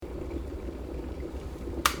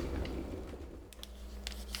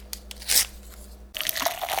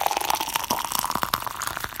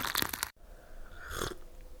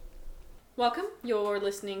Welcome. You're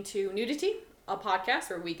listening to Nudity, a podcast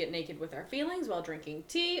where we get naked with our feelings while drinking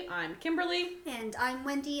tea. I'm Kimberly. And I'm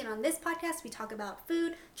Wendy, and on this podcast we talk about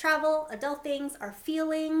food, travel, adult things, our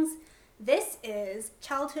feelings. This is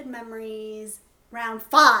Childhood Memories round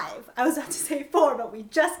 5. I was about to say 4, but we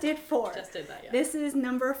just did 4. Just did that, yeah. This is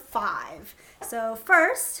number 5. So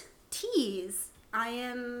first, teas. I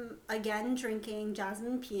am again drinking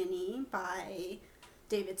Jasmine Peony by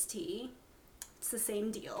David's Tea. It's the same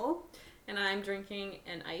deal. And I'm drinking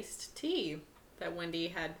an iced tea that Wendy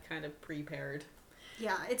had kind of prepared.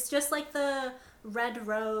 Yeah, it's just like the red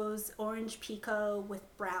rose, orange pico with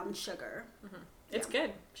brown sugar. Mm-hmm. It's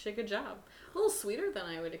good. She did a good job. A little sweeter than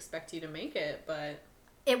I would expect you to make it, but...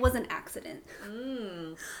 It was an accident.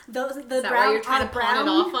 Is The that brown, why you're trying to pawn it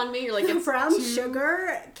off on me? You're like, the it's brown too...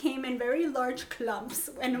 sugar came in very large clumps,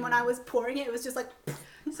 and when I was pouring it, it was just like...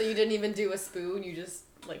 So you didn't even do a spoon, you just,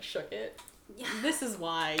 like, shook it? Yeah. This is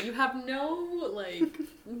why. You have no, like,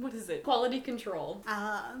 what is it? Quality control.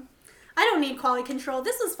 I don't need quality control.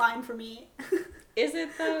 This was fine for me. Is it,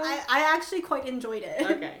 though? I actually quite enjoyed it.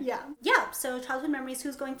 Okay. Yeah, so childhood memories,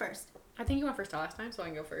 who's going first? I think you went first last time, so I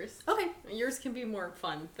can go first. Okay. Yours can be more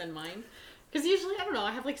fun than mine. Because usually, I don't know,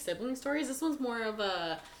 I have, like, sibling stories. This one's more of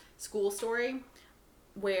a school story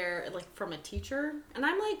where, like, from a teacher. And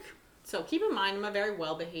I'm, like... So keep in mind, I'm a very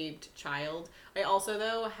well-behaved child. I also,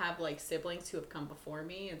 though, have, like, siblings who have come before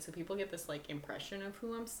me. And so people get this, like, impression of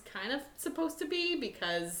who I'm kind of supposed to be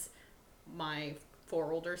because my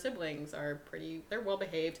 4 older siblings are they're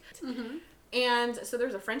well-behaved. Mm-hmm. And so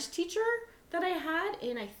there's a French teacher that I had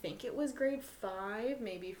in, I think it was grade 5,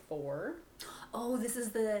 maybe 4. Oh, this is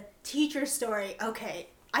the teacher story. Okay,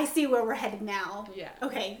 I see where we're headed now. Yeah.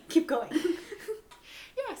 Okay, keep going.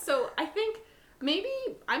 Yeah, so I think... Maybe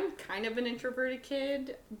I'm kind of an introverted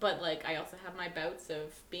kid, but, like, I also have my bouts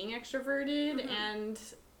of being extroverted and,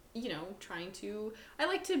 you know, I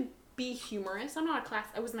like to be humorous.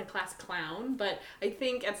 I wasn't a class clown, but I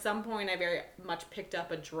think at some point I very much picked up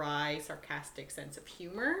a dry, sarcastic sense of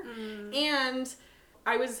humor. And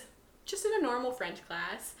I was just in a normal French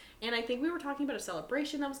class, and I think we were talking about a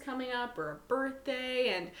celebration that was coming up or a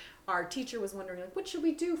birthday, and our teacher was wondering, like, what should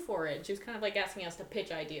we do for it? And she was kind of, like, asking us to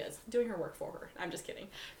pitch ideas, doing her work for her. I'm just kidding.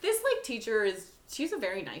 This, like, teacher she's a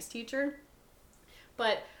very nice teacher,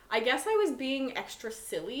 but I guess I was being extra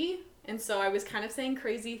silly, and so I was kind of saying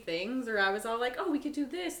crazy things, or I was all like, oh, we could do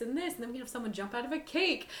this, and then we could have someone jump out of a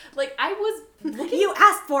cake. Like, I was looking... You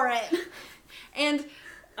asked for it! And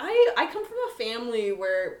I come from a family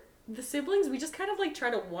where the siblings, we just kind of, like, try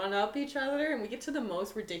to one-up each other, and we get to the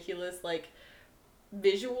most ridiculous, like,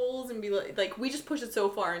 visuals and be like we just push it so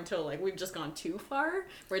far until, like, we've just gone too far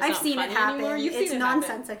where it's I've not seen funny it happen. anymore. It's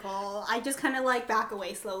nonsensical. I just kind of, like, back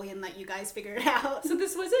away slowly and let you guys figure it out. So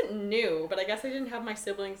this wasn't new, but I guess I didn't have my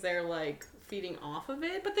siblings there, like, feeding off of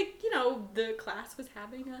it. But the class was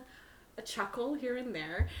having a chuckle here and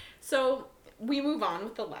there. So we move on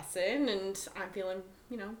with the lesson, and I'm feeling,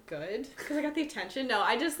 good because I got the attention. No,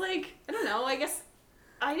 I just, like, I don't know. I guess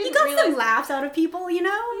I didn't. You got realize... some laughs out of people, Yeah.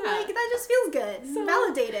 Like, that just feels good. So,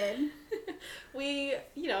 validated.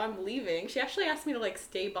 I'm leaving. She actually asked me to, like,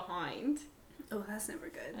 stay behind. Oh, that's never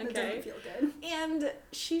good. Okay. That doesn't feel good. And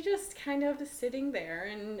she just kind of is sitting there,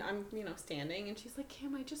 and I'm, standing, and she's like,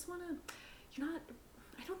 Kim, I just want to,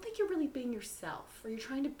 I don't think you're really being yourself, or you're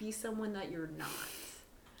trying to be someone that you're not.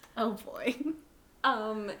 Oh, boy.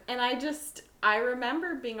 And I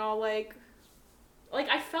remember being all like,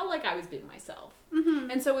 I felt like I was being myself.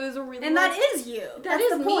 Mm-hmm. And so it was a really... And that is you. That's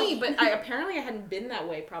the me, point. but apparently I hadn't been that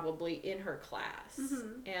way probably in her class.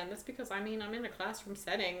 Mm-hmm. And that's because, I'm in a classroom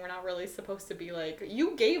setting. We're not really supposed to be like,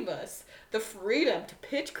 you gave us the freedom to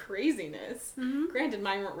pitch craziness. Mm-hmm. Granted,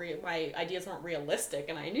 my ideas weren't realistic,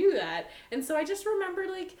 and I knew that. And so I just remember,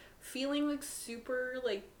 like, feeling, like, super,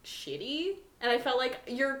 like, shitty. And I felt like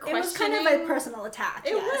you're questioning... It was kind of a personal attack.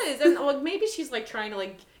 It was. And, like, maybe she's, like, trying to,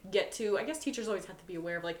 like, get to... I guess teachers always have to be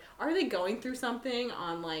aware of, like, are they going through something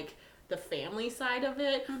on, like, the family side of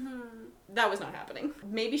it? Mm-hmm. That was not happening.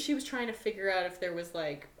 Maybe she was trying to figure out if there was,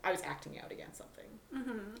 like... I was acting out against something.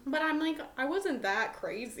 Mm-hmm. But I'm like, I wasn't that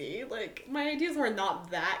crazy. Like, my ideas were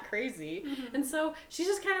not that crazy. Mm-hmm. And so she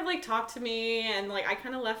just kind of, like, talked to me, and, like, I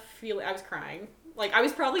kind of left feeling... I was crying. Like, I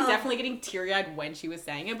was probably definitely getting teary-eyed when she was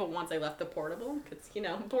saying it, but once I left the portable, because,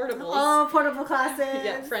 portables. Oh, portable classes.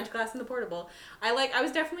 Yeah, French class in the portable. I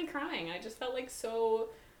was definitely crying. I just felt, like, so,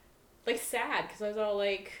 like, sad, because I was all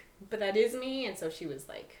like, but that is me, and so she was,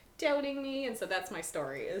 like, doubting me, and so that's my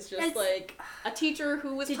story. It's just, like, a teacher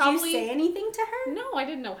who was probably... Did you say anything to her? No, I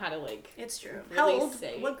didn't know how to, like... It's true. Really How old?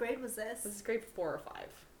 say. What grade was this? This is grade 4 or 5.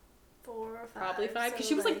 4 or 5. Probably 5, because so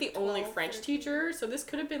she was like the 12, only French 13. teacher, so this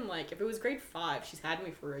could have been like, if it was grade 5, she's had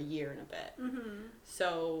me for a year and a bit. Mm-hmm.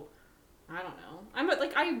 So, I don't know.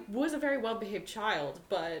 I was a very well-behaved child,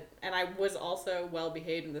 and I was also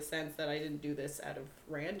well-behaved in the sense that I didn't do this out of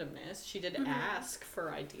randomness. She did ask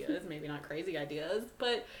for ideas, maybe not crazy ideas,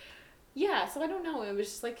 but yeah, so I don't know. It was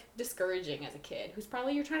just like discouraging as a kid, who's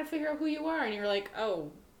probably, you're trying to figure out who you are, and you're like,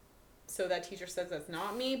 oh, so that teacher says that's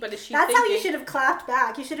not me, but is she That's thinking... how you should have clapped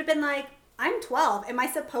back. You should have been like, I'm 12. Am I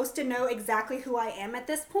supposed to know exactly who I am at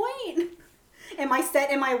this point? Am I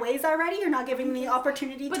set in my ways already? You're not giving me the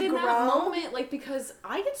opportunity to grow. But in that moment, like, because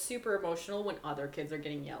I get super emotional when other kids are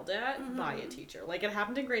getting yelled at by a teacher. Like, it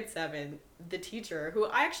happened in grade 7. The teacher, who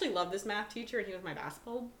I actually love this math teacher, and he was my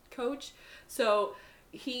basketball coach. So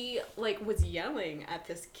he, like, was yelling at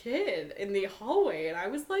this kid in the hallway, and I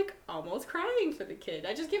was, like, almost crying for the kid.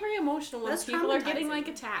 I just get very emotional when people are getting, like,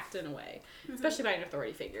 attacked in a way, especially by an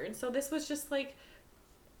authority figure. And so this was just, like,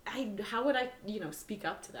 how would I, speak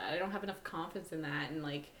up to that? I don't have enough confidence in that, and,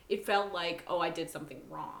 like, it felt like, oh, I did something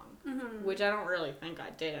wrong, which I don't really think I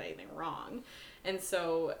did anything wrong. And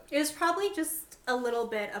so... It was probably just a little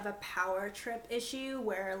bit of a power trip issue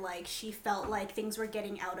where, like, she felt like things were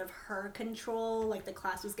getting out of her control, like the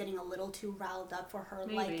class was getting a little too riled up for her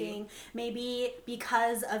liking. Maybe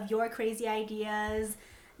because of your crazy ideas,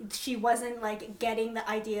 she wasn't, like, getting the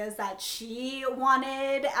ideas that she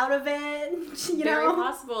wanted out of it, Very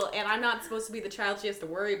possible, and I'm not supposed to be the child she has to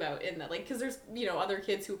worry about in that, like, because there's, other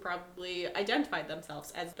kids who probably identified themselves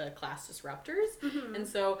as the class disruptors, and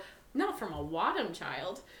so, not from a Wadham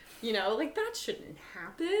child, like, that shouldn't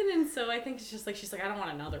happen, and so I think it's just, like, she's like, I don't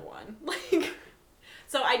want another one, like,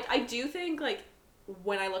 so I do think, like,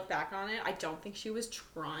 when I look back on it, I don't think she was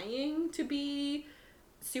trying to be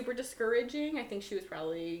super discouraging. I think she was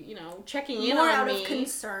probably, checking in on me. More out of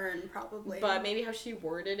concern, probably. But maybe how she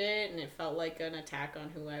worded it, and it felt like an attack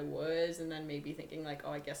on who I was, and then maybe thinking, like,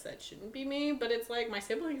 oh, I guess that shouldn't be me. But it's like, my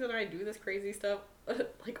siblings and I do this crazy stuff,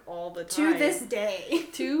 like, all the time. To this day.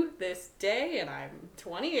 To this day, and I'm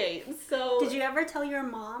 28, so... Did you ever tell your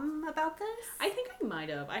mom about this? I think I might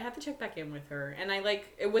have. I have to check back in with her. And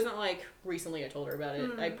it wasn't, like, recently I told her about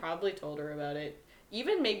it. I probably told her about it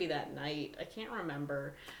even maybe that night. I can't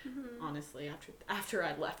remember, honestly, after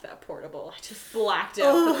I'd left that portable. I just blacked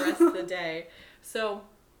out for the rest of the day. So,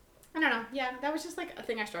 I don't know. Yeah, that was just, like, a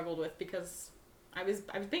thing I struggled with because I was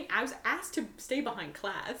asked to stay behind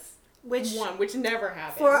class. Which never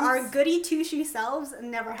happens. For our goody two-shoe selves,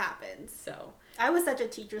 never happens. So. I was such a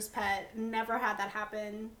teacher's pet. Never had that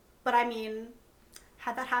happen. But, I mean...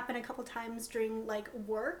 had that happen a couple times during, like,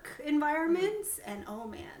 work environments, and oh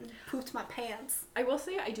man, pooped my pants. I will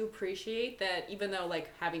say I do appreciate that even though, like,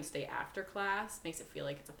 having to stay after class makes it feel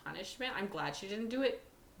like it's a punishment, I'm glad she didn't do it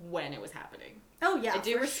when it was happening. Oh yeah, I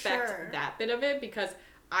do respect that bit of it because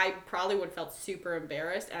I probably would have felt super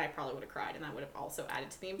embarrassed and I probably would have cried, and that would have also added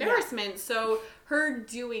to the embarrassment. Yeah. So her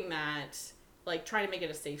doing that, like, trying to make it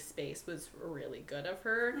a safe space was really good of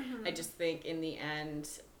her. I just think in the end,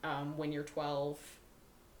 when you're 12...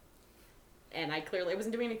 and I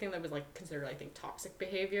wasn't doing anything that was, like, considered, I think, toxic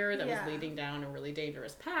behavior that was leading down a really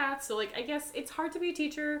dangerous path. So, like, I guess it's hard to be a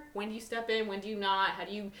teacher. When do you step in? When do you not? How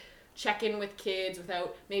do you check in with kids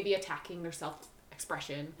without maybe attacking their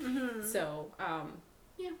self-expression? So,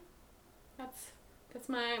 yeah. That's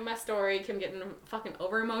my story. Kim getting fucking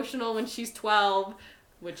over-emotional when she's 12,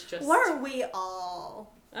 which just... Weren't we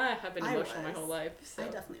all? I have been emotional my whole life. So. I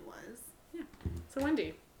definitely was. Yeah. So,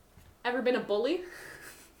 Wendy, ever been a bully?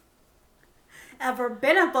 Ever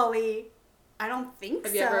been a bully? I don't think so.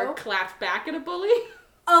 Have you ever clapped back at a bully?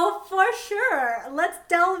 Oh, for sure. Let's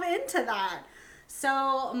delve into that.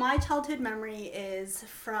 So, my childhood memory is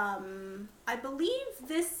from, I believe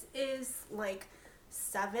this is like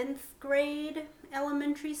 7th grade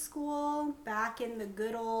elementary school, back in the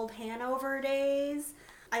good old Hanover days.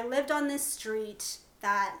 I lived on this street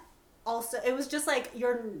that also, it was just like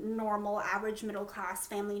your normal average middle class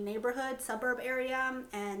family neighborhood, suburb area,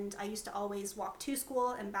 and I used to always walk to school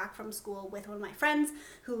and back from school with one of my friends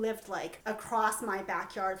who lived like across my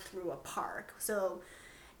backyard through a park. So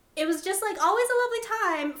it was just like always a lovely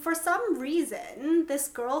time. For some reason, this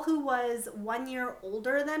girl who was 1 year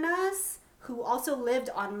older than us, who also lived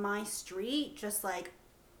on my street, just like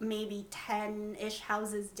maybe 10-ish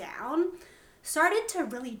houses down, started to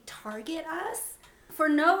really target us. For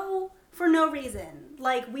no reason.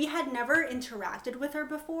 Like, we had never interacted with her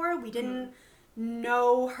before. We didn't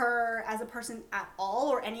know her as a person at all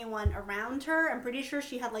or anyone around her. I'm pretty sure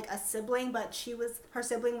she had like a sibling, but her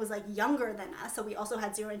sibling was like younger than us, so we also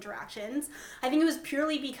had zero interactions. I think it was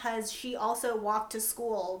purely because she also walked to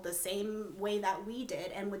school the same way that we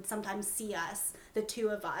did and would sometimes see us, the two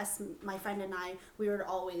of us, my friend and I, we would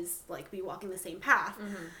always like be walking the same path.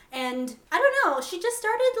 And I don't know, she just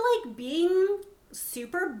started like being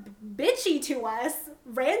super bitchy to us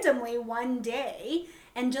randomly one day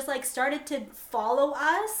and just like started to follow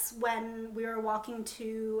us when we were walking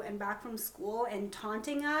to and back from school and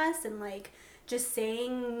taunting us and like just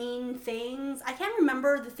saying mean things. I can't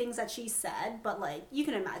remember the things that she said, but like you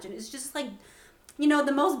can imagine it's just like, you know,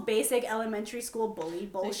 the most basic elementary school bully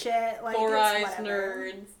bullshit. Like four-eyes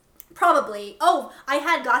nerds. Probably. Oh, I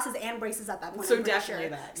had glasses and braces at that point. So definitely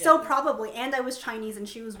that. Yeah. So probably, and I was Chinese and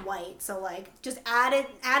she was white. So like, just add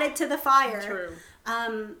it to the fire.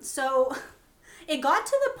 True. So it got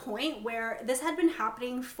to the point where this had been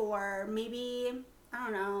happening for maybe, I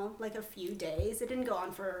don't know, like a few days. It didn't go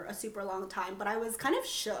on for a super long time, but I was kind of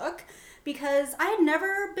shook because I had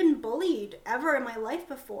never been bullied ever in my life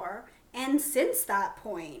before. And since that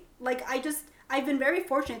point, like I've been very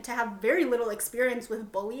fortunate to have very little experience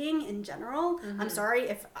with bullying in general. I'm sorry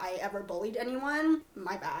if I ever bullied anyone.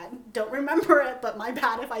 My bad. Don't remember it, but my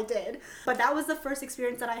bad if I did. But that was the first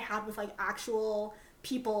experience that I had with like actual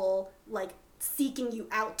people like seeking you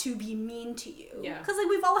out to be mean to you. Yeah. Because like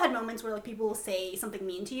we've all had moments where like people will say something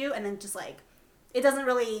mean to you and then just like it doesn't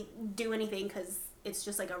really do anything because it's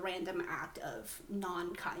just like a random act of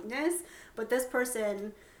non-kindness. But this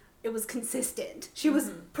person, it was consistent. She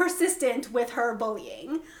was persistent with her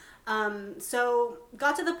bullying. So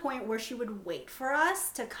got to the point where she would wait for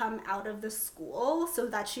us to come out of the school so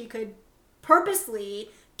that she could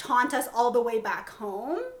purposely taunt us all the way back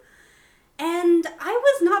home. And I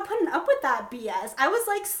was not putting up with that BS. I was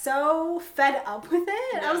like so fed up with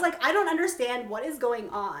it. Yeah. I was like, I don't understand what is going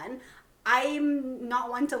on. I'm not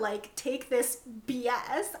one to like take this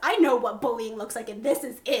BS. I know what bullying looks like and this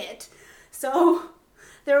is it. So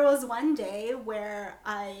there was one day where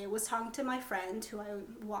I was talking to my friend who I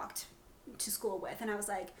walked to school with, and I was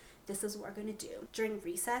like, this is what we're going to do. During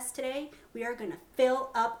recess today, we are going to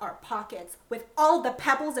fill up our pockets with all the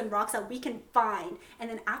pebbles and rocks that we can find.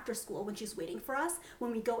 And then after school, when she's waiting for us,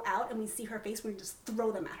 when we go out and we see her face, we're going to just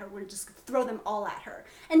throw them at her. We're going to just throw them all at her.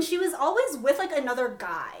 And she was always with like another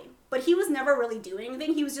guy, but he was never really doing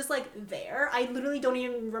anything. He was just like there. I literally don't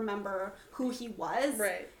even remember who he was.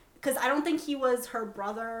 Right. Because I don't think he was her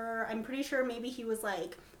brother. I'm pretty sure maybe he was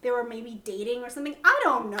like, they were maybe dating or something. I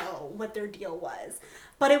don't know what their deal was.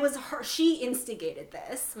 But it was her, she instigated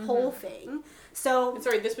this whole thing. So.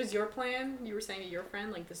 Sorry, this was your plan? You were saying to your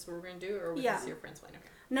friend, like, this is what we're going to do? Or was this your friend's plan? Okay.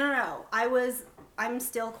 No. I'm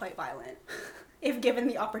still quite violent, if given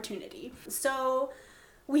the opportunity. So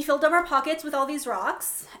we filled up our pockets with all these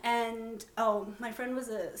rocks, and my friend was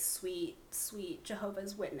a sweet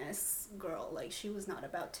Jehovah's Witness girl. Like, she was not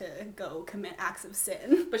about to go commit acts of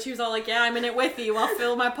sin. But she was all like, yeah, I'm in it with you. I'll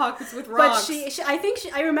fill my pockets with rocks.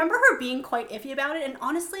 But I remember her being quite iffy about it, and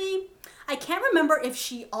honestly, I can't remember if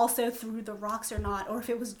she also threw the rocks or not, or if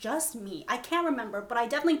it was just me. I can't remember, but I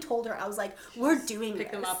definitely told her, I was like, we're doing this.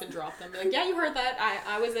 Pick them up and drop them. Like, yeah, you heard that.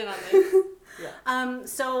 I was in on this. Yeah.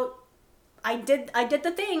 So I did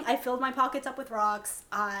the thing. I filled my pockets up with rocks.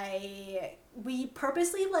 We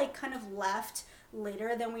purposely like kind of left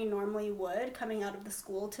later than we normally would coming out of the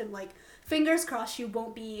school to like, fingers crossed she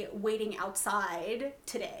won't be waiting outside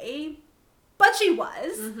today. But she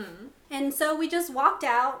was. And so we just walked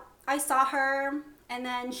out. I saw her, and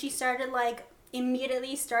then she started like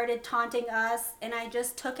immediately started taunting us, and I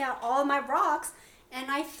just took out all my rocks and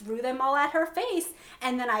I threw them all at her face.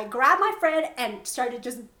 And then I grabbed my friend and started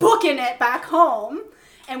just booking it back home.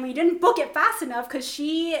 And we didn't book it fast enough because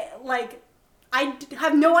she, like, I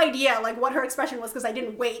have no idea, like, what her expression was because I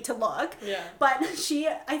didn't wait to look. Yeah. But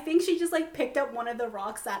I think she just, like, picked up one of the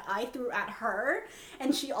rocks that I threw at her.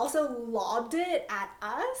 And she also lobbed it at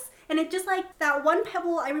us. And it just, like, that one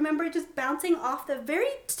pebble, I remember it just bouncing off the very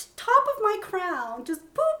top of my crown.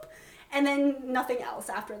 Just boop. And then nothing else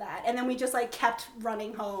after that. And then we just, like, kept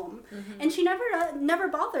running home. And she never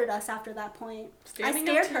bothered us after that point. I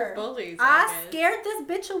scared her. Bullies, I scared this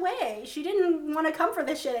bitch away. She didn't want to come for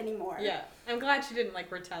this shit anymore. Yeah. I'm glad she didn't,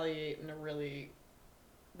 like, retaliate in a really,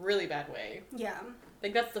 really bad way. Yeah.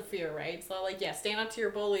 Like, that's the fear, right? So, like, yeah, stand up to your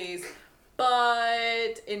bullies.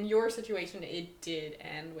 But in your situation, it did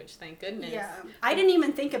end, which thank goodness. Yeah. I didn't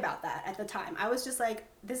even think about that at the time. I was just like,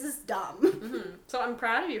 this is dumb. So I'm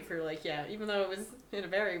proud of you for, like, yeah, even though it was in a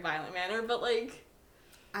very violent manner, but, like,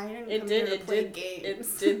 I didn't it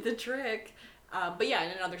did the trick. But yeah,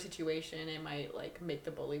 in another situation, it might like make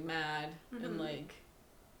the bully mad and like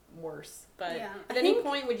worse. But at any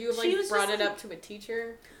point, would you have like brought it up to a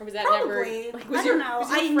teacher, or was that probably. never? Like, I don't know.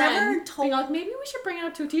 I never told. Being like, maybe we should bring it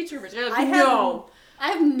up to a teacher. But you're like, I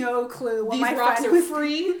have no clue what these my rocks friend are was.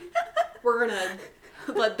 free. We're gonna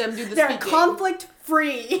let them do the They're speaking. conflict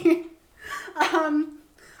free.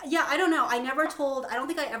 Yeah, I don't know. I don't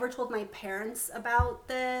think I ever told my parents about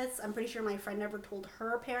this. I'm pretty sure my friend never told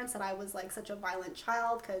her parents that I was like such a violent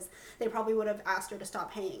child, because they probably would have asked her to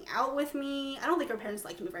stop hanging out with me. I don't think her parents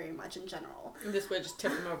liked me very much in general. And this would just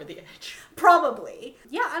tip them over the edge. Probably.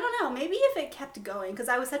 Yeah, I don't know. Maybe if it kept going, because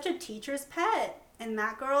I was such a teacher's pet, and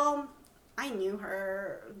that girl, I knew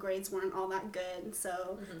her grades weren't all that good,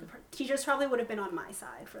 so the teachers probably would have been on my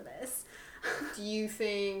side for this. Do you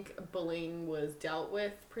think bullying was dealt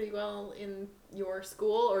with pretty well in your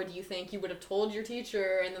school, or do you think you would have told your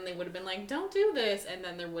teacher and then they would have been like, don't do this, and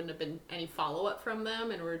then there wouldn't have been any follow-up from them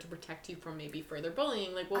in order to protect you from maybe further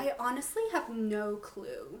bullying? Like, I honestly have no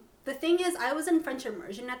clue. The thing is, I was in French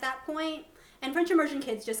immersion at that point, and French immersion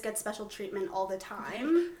kids just get special treatment all the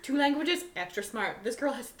time. 2 languages, extra smart. This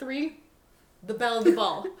girl has 3. The belle of the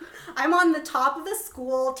ball. I'm on the top of the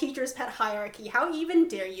school teacher's pet hierarchy. How even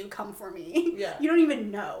dare you come for me? Yeah. You don't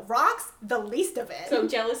even know. Rocks, the least of it. So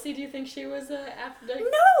jealousy, do you think she was after?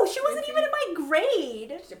 No, she wasn't even in my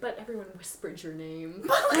grade. But everyone whispered your name.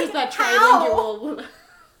 But like, There's that how? trilingual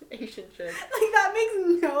Asian chick. Like, that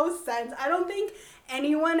makes no sense. I don't think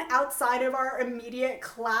anyone outside of our immediate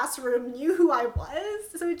classroom knew who I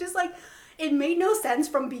was. So it just like, it made no sense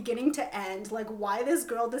from beginning to end, like why this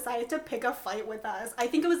girl decided to pick a fight with us. I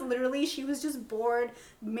think it was literally she was just bored,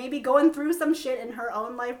 maybe going through some shit in her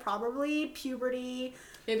own life, probably puberty.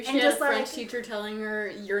 Maybe she had a French teacher telling her,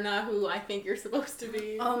 you're not who I think you're supposed to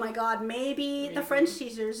be. Oh my god, maybe the French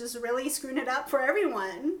teachers just really screwing it up for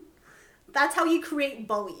everyone. That's how you create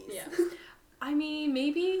bullies. Yeah. I mean,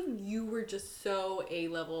 maybe you were just so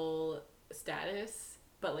A-level status,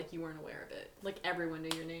 but like you weren't aware of it. Like everyone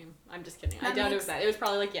knew your name. I'm just kidding. I doubt it was that. It was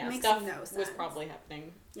probably like, yeah, stuff was probably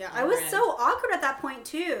happening. Yeah, I was so awkward at that point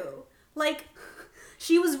too. Like,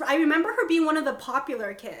 I remember her being one of the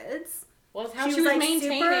popular kids. Well, how she was like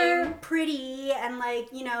maintaining. Super pretty, and like,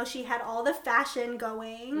 you know, she had all the fashion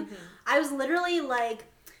going. I was literally like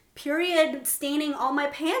period staining all my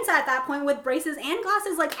pants at that point with braces and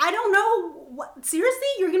glasses. Like, I don't know what, seriously,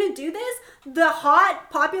 you're gonna do this? The hot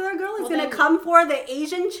popular girl is gonna come for the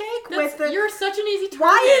Asian chick with the... You're such an easy target.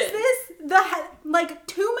 Why is this like,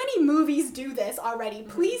 too many movies do this already.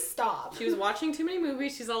 Please stop. She was watching too many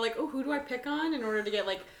movies. She's all like, oh, who do I pick on in order to get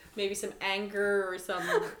like maybe some anger or some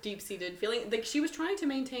deep-seated feeling. Like, she was trying to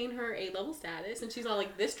maintain her A-level status, and she's all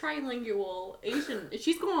like, this trilingual Asian,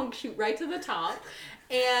 she's going to shoot right to the top.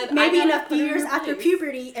 And maybe in a few years after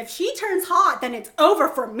puberty, if she turns hot, then it's over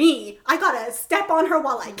for me. I gotta step on her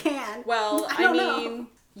while I can. Well, I mean,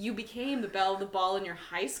 you became the belle of the ball in your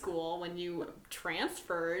high school when you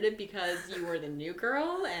transferred because you were the new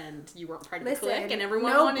girl and you weren't part of the clique, and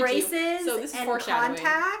everyone wanted you. No braces so this is and foreshadowing.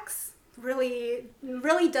 Contacts. Really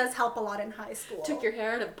does help a lot in high school. Took your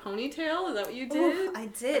hair in a ponytail? Is that what you did? Ooh, I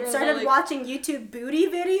did. Started watching YouTube booty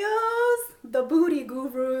videos. The booty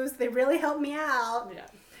gurus. They really helped me out. Yeah.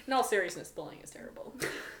 In all seriousness, bullying is terrible.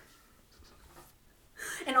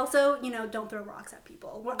 And also, you know, don't throw rocks at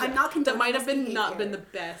people. Yeah. I'm not condoning that might have this been behavior. not been the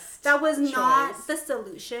best. That was choice. not the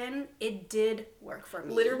solution. It did work for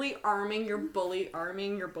me. Literally arming your bully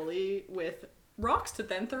with rocks to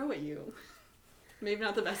then throw at you. Maybe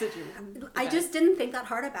not the message you... I just didn't think that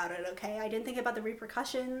hard about it, okay? I didn't think about the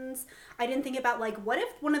repercussions. I didn't think about, like, what if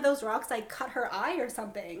one of those rocks, like, cut her eye or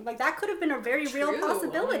something? Like, that could have been a very real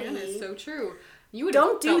possibility. Oh my goodness, so true. You would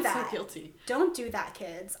Don't have do felt that. so guilty. Don't do that,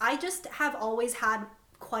 kids. I just have always had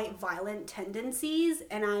quite violent tendencies,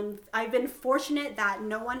 and I've been fortunate that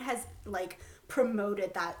no one has, like,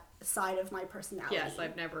 promoted that side of my personality. Yes,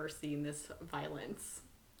 I've never seen this violence.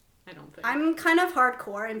 I don't think. I'm kind of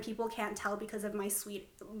hardcore, and people can't tell because of my sweet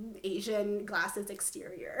Asian glasses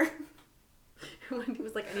exterior. Wendy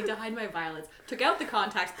was like, I need to hide my violence. Took out the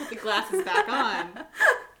contacts, put the glasses back on.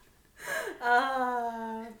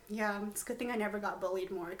 Yeah, it's a good thing I never got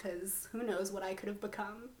bullied more, because who knows what I could have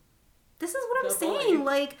become. This is what I'm saying.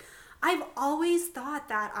 Like, I've always thought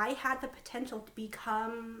that I had the potential to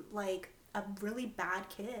become, like, a really bad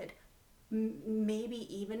kid.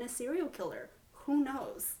 Maybe even a serial killer. Who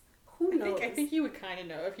knows? Who knows? I think you would kind of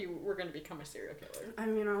know if you were going to become a serial killer. I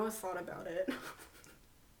mean, I always thought about it.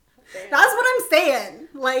 Damn. That's what I'm saying.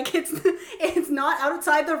 Like, it's not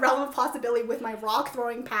outside the realm of possibility with my rock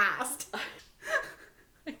throwing past.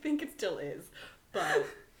 I think it still is, but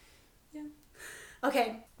yeah.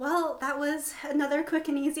 Okay, Well, that was another quick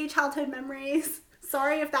and easy childhood memories.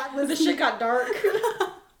 Sorry if that was... The shit got dark.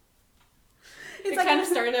 It's It like kind of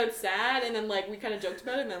started out sad, and then, like, we kind of joked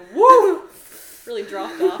about it, and then, woo! Really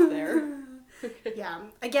dropped off there. Yeah.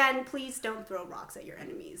 Again, please don't throw rocks at your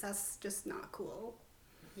enemies. That's just not cool.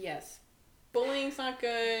 Yes. Bullying's not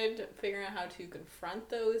good. Figuring out how to confront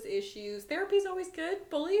those issues. Therapy's always good.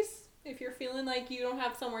 Bullies, if you're feeling like you don't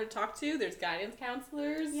have somewhere to talk to, there's guidance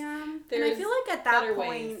counselors. Yeah. And There's I feel like at that better point,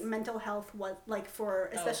 ways. mental health was, like, for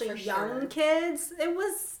especially for young sure. kids, it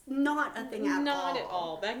was not a thing at all. Not at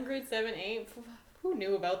all. Back in grade 7, 8, who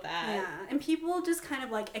knew about that? Yeah. And people just kind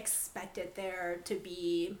of, like, expected there to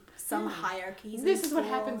be some hierarchies. This in is what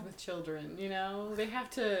school. happens with children, you know? They have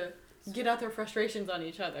to get out their frustrations on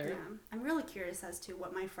each other. Yeah. I'm really curious as to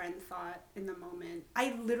what my friend thought in the moment.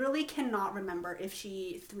 I literally cannot remember if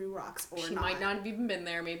she threw rocks or She not. might not have even been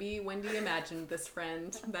there. Maybe Wendy imagined this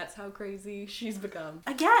friend. That's how crazy she's become.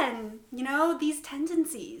 Again, you know, these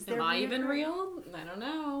tendencies. Am I even real? I don't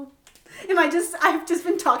know. I've just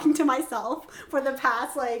been talking to myself for the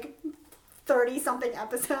past, like, 30-something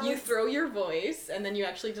episodes. You throw your voice, and then you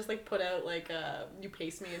actually just, like, put out, like, you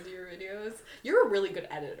paste me into your videos. You're a really good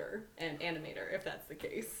editor and animator, if that's the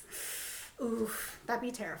case. Oof, that'd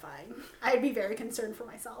be terrifying. I'd be very concerned for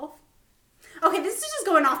myself. Okay, this is just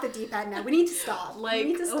going off the deep end now. We need to stop. Like,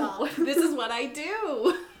 we need to stop. This is what I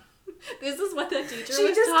do. This is what the teacher She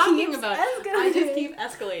was just talking keeps about. escalating. I just keep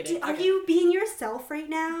escalating. Are Okay. you being yourself right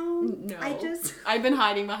now? No. I've been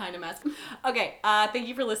hiding behind a mask. Okay, thank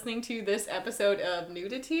you for listening to this episode of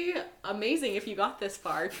Nudity. Amazing if you got this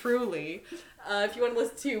far, truly. If you want to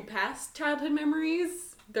listen to past childhood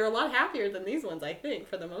memories, they're a lot happier than these ones, I think,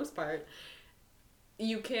 for the most part.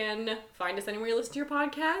 You can find us anywhere you listen to your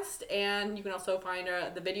podcast, and you can also find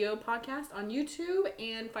the video podcast on YouTube,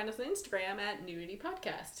 and find us on Instagram at Nudity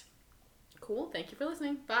Podcast. Cool. Thank you for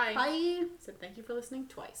listening. Bye. Bye. I said thank you for listening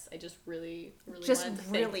twice. I just really, really Just wanted to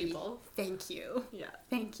thank really people. thank you. Yeah.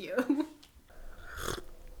 Thank you.